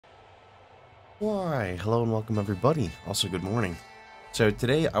Why, hello and welcome everybody. Also, good morning. So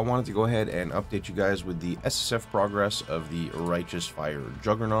today I wanted to go ahead and update you guys with the SSF progress of the Righteous Fire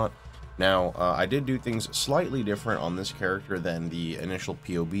Juggernaut. Now, I did do things slightly different on this character than the initial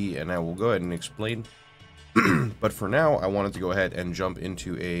POB, and I will go ahead and explain. But for now, I wanted to go ahead and jump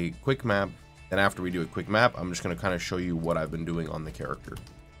into a quick map. Then after we do a quick map, I'm just going to kind of show you what I've been doing on the character.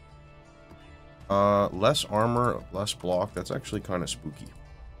 Less armor, less block. That's actually kind of spooky.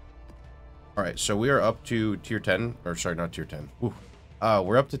 Alright, so we are up to tier 10, or sorry, not tier 10. Ooh.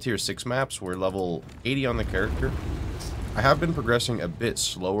 We're up to tier 6 maps. We're level 80 on the character. I have been progressing a bit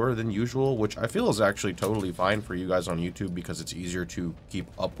slower than usual, which I feel is actually totally fine for you guys on YouTube because it's easier to keep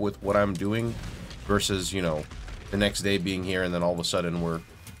up with what I'm doing versus, you know, the next day being here and then all of a sudden we're,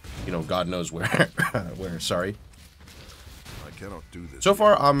 you know, God knows where. Sorry. I cannot do this. So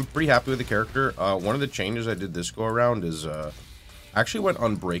far, I'm pretty happy with the character. One of the changes I did this go around is, actually went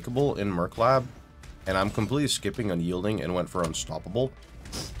unbreakable in Merc Lab, and I'm completely skipping unyielding and went for unstoppable.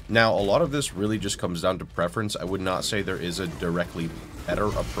 Now, a lot of this really just comes down to preference. I would not say there is a directly better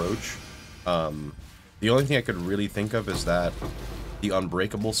approach. The only thing I could really think of is that the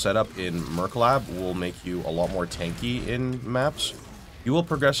unbreakable setup in Merc Lab will make you a lot more tanky in maps. You will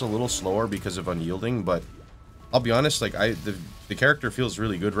progress a little slower because of unyielding, but I'll be honest, like, the character feels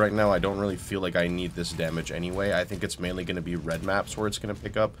really good right now. I don't really feel like I need this damage anyway. I think it's mainly going to be red maps where it's going to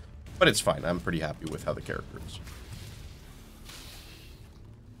pick up, but it's fine. I'm pretty happy with how the character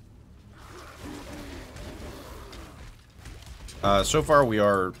is. So far, we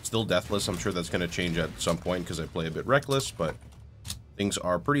are still deathless. I'm sure that's going to change at some point because I play a bit reckless, but things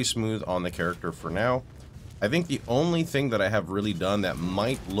are pretty smooth on the character for now. I think the only thing that I have really done that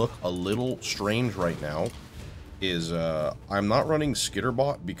might look a little strange right now is I'm not running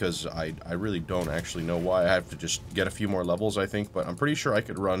Skitterbot because I really don't actually know why. I have to just get a few more levels, I think, but I'm pretty sure I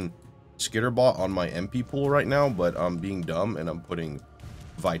could run Skitterbot on my MP pool right now, but I'm being dumb and I'm putting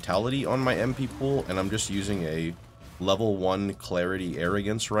Vitality on my MP pool, and I'm just using a level 1 Clarity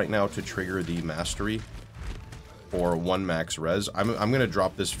Arrogance right now to trigger the Mastery for 1 max res. I'm gonna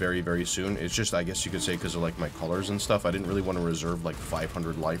drop this very, very soon. It's just, I guess you could say, because of like my colors and stuff, I didn't really want to reserve like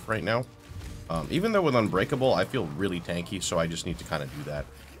 500 life right now. Even though with Unbreakable, I feel really tanky, so I just need to kind of do that.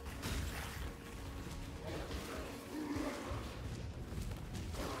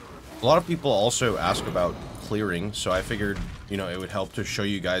 A lot of people also ask about clearing, so I figured, you know, it would help to show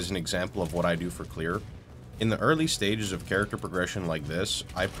you guys an example of what I do for clear. In the early stages of character progression like this,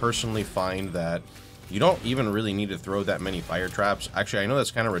 I personally find that you don't even really need to throw that many fire traps. Actually, I know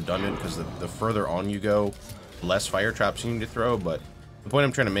that's kind of redundant because the further on you go, the less fire traps you need to throw, but the point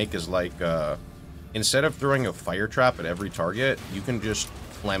I'm trying to make is, like, instead of throwing a fire trap at every target, you can just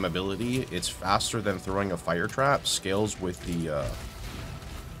flammability. It's faster than throwing a fire trap, scales with the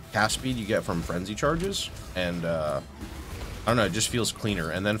cast speed you get from frenzy charges, and I don't know, it just feels cleaner.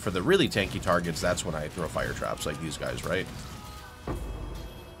 And then for the really tanky targets, that's when I throw fire traps like these guys, right?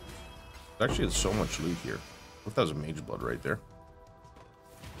 Actually, there's so much loot here. What if that was a mage blood right there?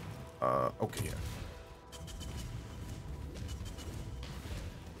 Okay, yeah.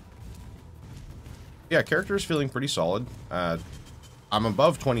 Yeah, character is feeling pretty solid. I'm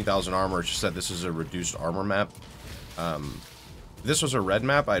above 20,000 armor. It's just that this is a reduced armor map. If this was a red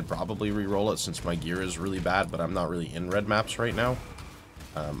map, I'd probably re-roll it since my gear is really bad, but I'm not really in red maps right now.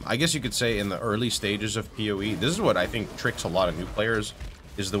 I guess you could say in the early stages of PoE, this is what I think tricks a lot of new players,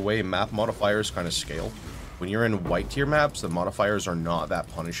 is the way map modifiers kind of scale. When you're in white tier maps, the modifiers are not that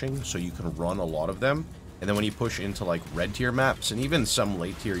punishing, so you can run a lot of them. And then when you push into like red tier maps and even some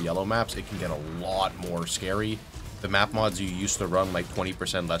late tier yellow maps, it can get a lot more scary. The map mods you used to run like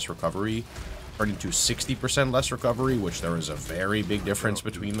 20% less recovery turn into 60% less recovery, which there is a very big difference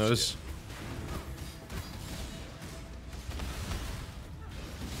between those.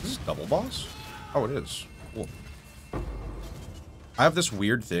 Is this double boss? Oh, it is. Cool. I have this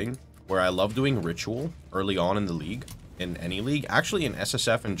weird thing where I love doing ritual early on in the league. In any league, actually in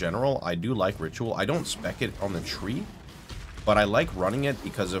SSF in general, I do like ritual. I don't spec it on the tree, but I like running it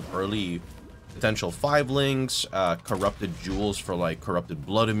because of early potential 5 links, corrupted jewels for like corrupted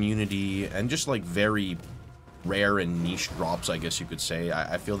blood immunity, and just like very rare and niche drops, I guess you could say.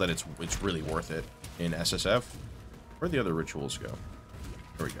 I feel that it's really worth it in SSF. Where'd the other rituals go?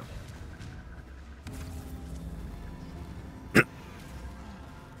 There we go.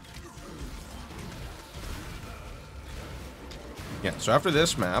 Yeah, so after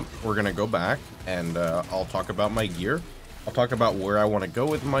this map, we're going to go back, and I'll talk about my gear. I'll talk about where I want to go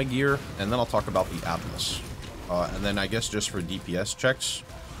with my gear, and then I'll talk about the Atlas. And then I guess just for DPS checks,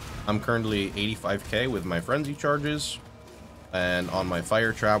 I'm currently 85k with my frenzy charges. And on my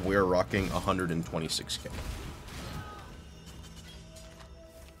fire trap, we are rocking 126k.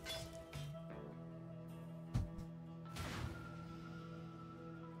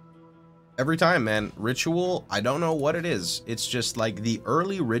 Every time, man. Ritual, I don't know what it is. It's just like the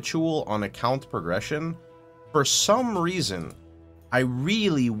early ritual on account progression. For some reason, I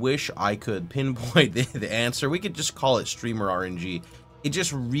really wish I could pinpoint the answer. We could just call it streamer RNG. It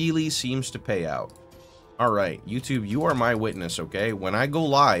just really seems to pay out. All right, YouTube, you are my witness, okay? When I go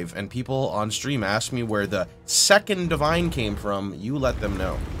live and people on stream ask me where the second divine came from, you let them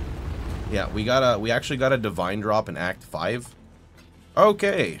know. Yeah, we actually got a divine drop in Act 5.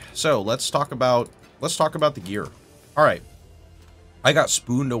 Okay, so let's talk about the gear. All right, I got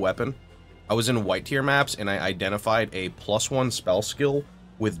spooned a weapon. I was in white tier maps and I identified a +1 spell skill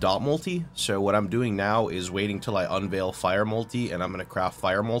with dot multi. So what I'm doing now is waiting till I unveil fire multi, and I'm gonna craft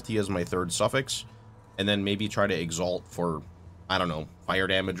fire multi as my third suffix, and then maybe try to exalt for, I don't know, fire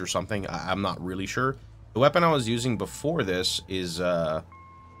damage or something. I'm not really sure. The weapon I was using before this is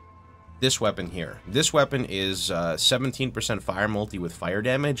this weapon here. This weapon is 17% fire multi with fire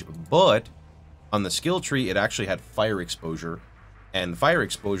damage, but on the skill tree, it actually had fire exposure. And fire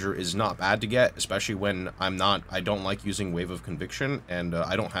exposure is not bad to get, especially when I don't like using Wave of Conviction, and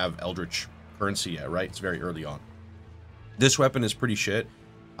I don't have Eldritch currency yet, right? It's very early on. This weapon is pretty shit.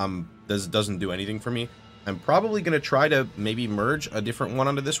 Doesn't do anything for me. I'm probably going to try to maybe merge a different one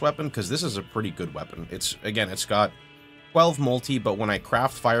onto this weapon, because this is a pretty good weapon. It's got 12 multi, but when I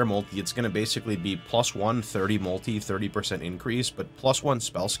craft fire multi, it's going to basically be +1 30 multi, 30% increase, but +1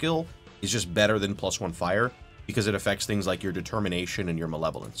 spell skill is just better than +1 fire, because it affects things like your determination and your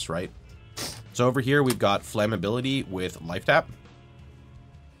malevolence, right? So over here, we've got flammability with life tap.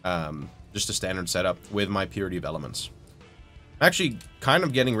 Just a standard setup with my purity of elements. I'm actually kind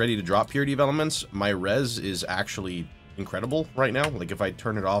of getting ready to drop purity of elements. My res is actually incredible right now. Like, if I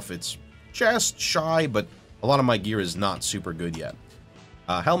turn it off, it's just shy, but a lot of my gear is not super good yet.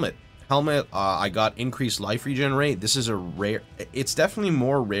 Helmet. I got increased life regen rate. This is a rare, it's definitely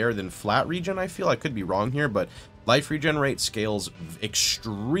more rare than flat regen, I feel. I could be wrong here, but life regen rate scales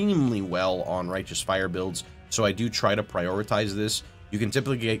extremely well on Righteous Fire builds, so I do try to prioritize this. You can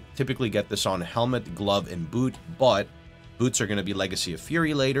typically get this on helmet, glove, and boot, but boots are going to be Legacy of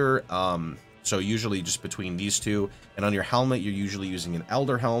Fury later, so usually just between these two. And on your helmet, you're usually using an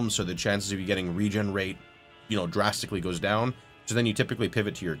Elder Helm, so the chances of you getting regen rate, drastically goes down. So then you typically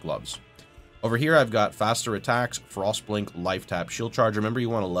pivot to your gloves. Over here, I've got faster attacks, Frost Blink, Life Tap, Shield Charge. Remember, you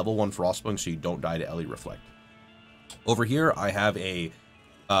want a level 1 Frost Blink so you don't die to Ellie Reflect. Over here, I have a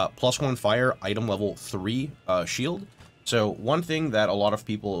 +1 fire, item level 3 shield. So one thing that a lot of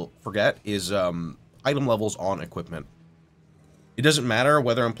people forget is item levels on equipment. It doesn't matter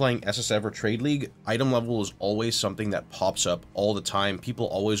whether I'm playing SSF or Trade League, item level is always something that pops up all the time. People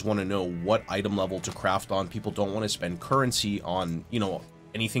always want to know what item level to craft on. People don't want to spend currency on,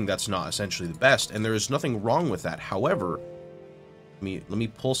 anything that's not essentially the best, and there is nothing wrong with that. However, let me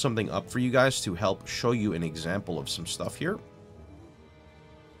pull something up for you guys to help show you an example of some stuff here.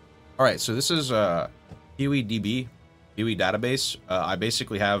 All right, so this is PoE database. I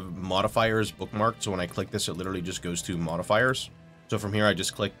basically have modifiers bookmarked, so when I click this, it literally just goes to modifiers. So from here, I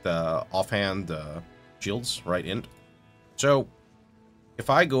just click the offhand shields, right, int. So if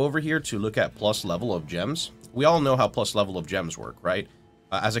I go over here to look at plus level of gems, we all know how plus level of gems work, right?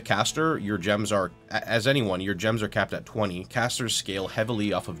 As a caster, your gems are, as anyone, your gems are capped at 20. Casters scale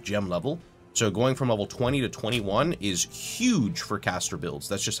heavily off of gem level. So going from level 20 to 21 is huge for caster builds.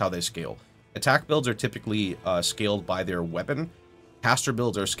 That's just how they scale. Attack builds are typically scaled by their weapon. Caster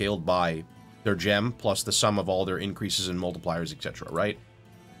builds are scaled by their gem plus the sum of all their increases and multipliers, etc., right?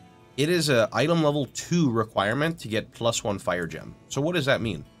 It is a item level 2 requirement to get +1 fire gem. So what does that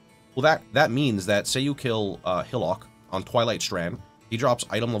mean? Well, that means that, say you kill Hillock on Twilight Strand, he drops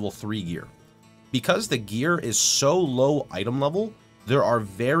item level 3 gear. Because the gear is so low item level, there are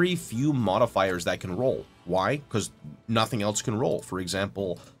very few modifiers that can roll. Why? Because nothing else can roll. For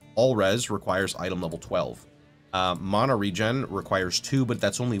example, All Res requires item level 12. Mana Regen requires 2, but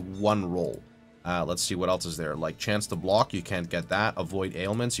that's only 1 roll. Let's see what else is there. Like Chance to Block, you can't get that. Avoid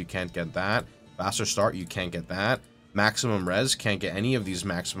Ailments, you can't get that. Faster Start, you can't get that. Maximum Res, can't get any of these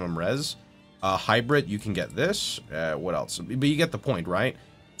Maximum Res. Hybrid, you can get this. What else? But you get the point, right?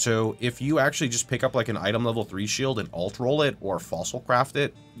 So if you actually just pick up like an item level 3 shield and alt roll it or fossil craft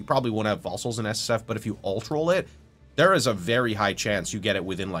it, you probably won't have fossils in SSF, but if you alt roll it, there is a very high chance you get it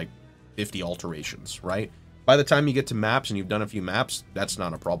within like 50 alterations, right? By the time you get to maps and you've done a few maps, that's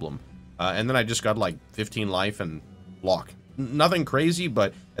not a problem. And then I just got like 15 life and block. Nothing crazy,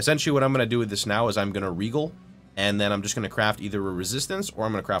 but essentially what I'm going to do with this now is I'm going to regal. And then I'm just going to craft either a resistance or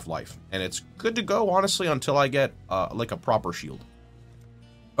I'm going to craft life. And it's good to go, honestly, until I get like a proper shield.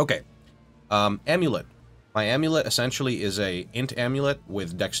 Okay. Amulet. My amulet essentially is a int amulet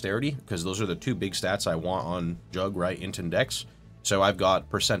with dexterity, because those are the two big stats I want on Jug, right? Int and dex. So I've got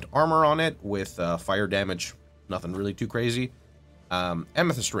 % armor on it with fire damage. Nothing really too crazy.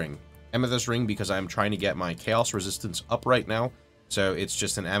 Amethyst ring. Amethyst ring because I'm trying to get my chaos resistance up right now. So it's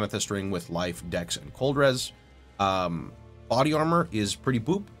just an amethyst ring with life, dex, and cold res. Body armor is pretty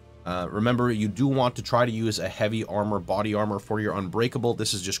boop. Remember, you do want to try to use a heavy armor, body armor for your unbreakable.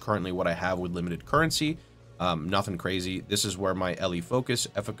 This is just currently what I have with limited currency. Nothing crazy. This is where my LE focus,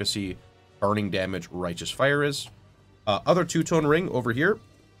 efficacy, burning damage, righteous fire is. Other two-tone ring over here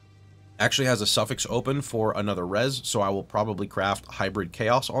actually has a suffix open for another res, so I will probably craft hybrid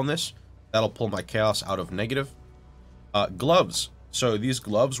chaos on this. That'll pull my chaos out of negative. Gloves. So these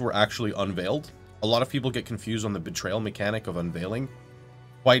gloves were actually unveiled. A lot of people get confused on the betrayal mechanic of unveiling.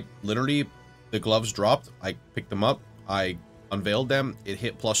 Quite literally, the gloves dropped. I picked them up. I unveiled them. It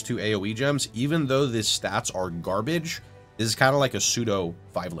hit +2 AoE gems. Even though these stats are garbage, this is kind of like a pseudo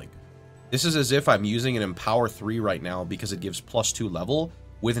 5-link. This is as if I'm using an Empower 3 right now because it gives +2 level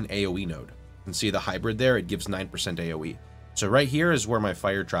with an AoE node. You can see the hybrid there. It gives 9% AoE. So right here is where my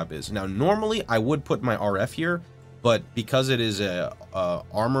fire trap is. Now, normally I would put my RF here, but because it is a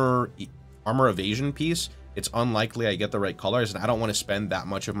armor evasion piece, it's unlikely I get the right colors, and I don't want to spend that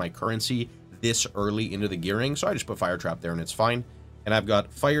much of my currency this early into the gearing, so I just put fire trap there and it's fine. And I've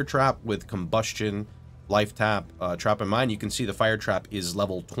got fire trap with combustion, life tap, trap in mind. You can see the fire trap is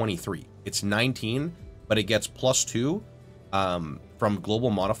level 23. It's 19, but it gets +2 from global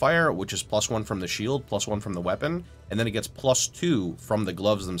modifier, which is +1 from the shield, +1 from the weapon, and then it gets +2 from the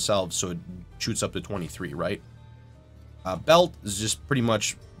gloves themselves, so it shoots up to 23, right? Belt is just pretty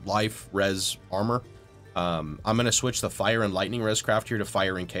much life, res, armor. I'm going to switch the fire and lightning res craft here to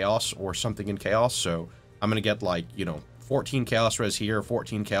fire and chaos or something in chaos. So I'm going to get like, 14 chaos res here,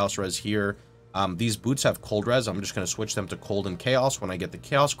 14 chaos res here. These boots have cold res. I'm just going to switch them to cold and chaos when I get the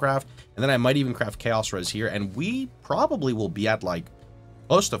chaos craft. And then I might even craft chaos res here. And we probably will be at like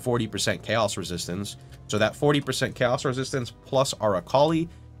close to 40% chaos resistance. So that 40% chaos resistance plus our Icicle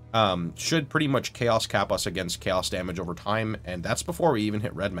should pretty much chaos cap us against chaos damage over time. And that's before we even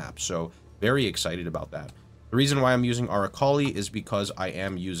hit red map. So very excited about that. The reason why I'm using our Icicle is because I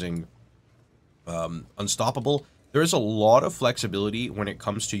am using Unstoppable. There is a lot of flexibility when it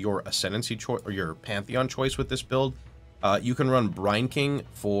comes to your Ascendancy choice or your Pantheon choice with this build. You can run Brine King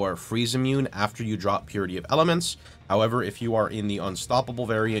for freeze immune after you drop Purity of Elements. However, if you are in the Unstoppable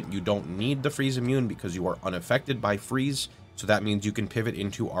variant, you don't need the freeze immune because you are unaffected by freeze. So that means you can pivot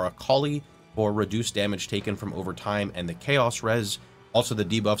into our Icicle for reduced damage taken from over time and the chaos res. Also, the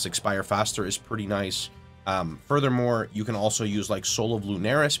debuffs expire faster is pretty nice. Furthermore, you can also use like Soul of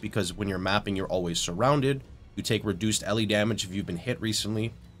Lunaris because when you're mapping, you're always surrounded. You take reduced LE damage if you've been hit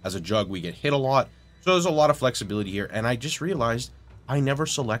recently. As a Jug, we get hit a lot. So there's a lot of flexibility here. And I just realized I never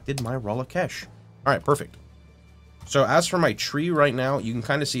selected my Ralakesh. All right, perfect. So as for my tree right now, you can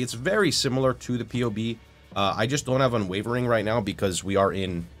kind of see it's very similar to the POB. I just don't have Unwavering right now because we are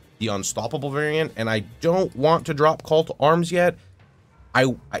in the Unstoppable variant. And I don't want to drop Call to Arms yet.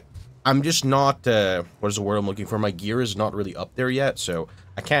 I'm just not, what is the word I'm looking for? My gear is not really up there yet, so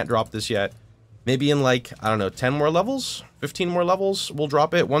I can't drop this yet. Maybe in like, I don't know, 10 more levels? 15 more levels, we'll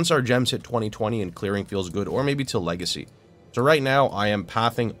drop it once our gems hit 2020 and clearing feels good, or maybe till Legacy. So right now, I am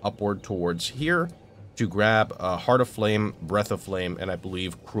pathing upward towards here to grab Heart of Flame, Breath of Flame, and I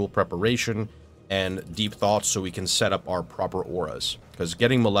believe Cruel Preparation and Deep Thoughts so we can set up our proper auras, because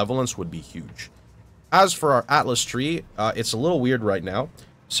getting Malevolence would be huge. As for our Atlas tree, it's a little weird right now.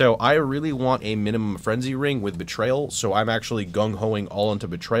 So I really want a minimum frenzy ring with Betrayal. So I'm actually gung-hoing all into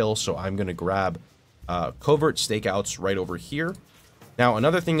Betrayal. So I'm going to grab covert stakeouts right over here. Now,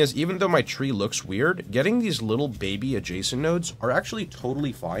 another thing is, even though my tree looks weird, getting these little baby adjacent nodes are actually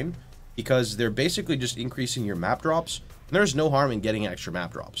totally fine because they're basically just increasing your map drops. And there's no harm in getting extra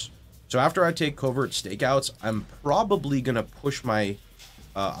map drops. So after I take covert stakeouts, I'm probably going to push my...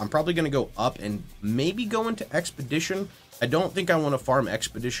 I'm probably going to go up and maybe go into Expedition. I don't think I want to farm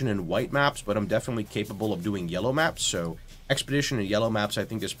Expedition in white maps, but I'm definitely capable of doing yellow maps. So Expedition and yellow maps I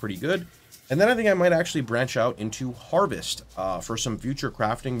think is pretty good. And then I think I might actually branch out into Harvest for some future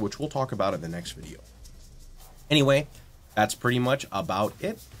crafting, which we'll talk about in the next video. Anyway, that's pretty much about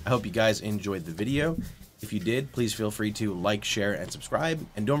it. I hope you guys enjoyed the video. If you did, please feel free to like, share, and subscribe.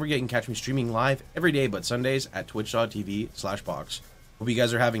 And don't forget you can catch me streaming live every day but Sundays at twitch.tv/Pohx. Hope you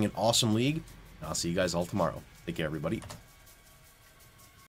guys are having an awesome league, and I'll see you guys all tomorrow. Take care, everybody.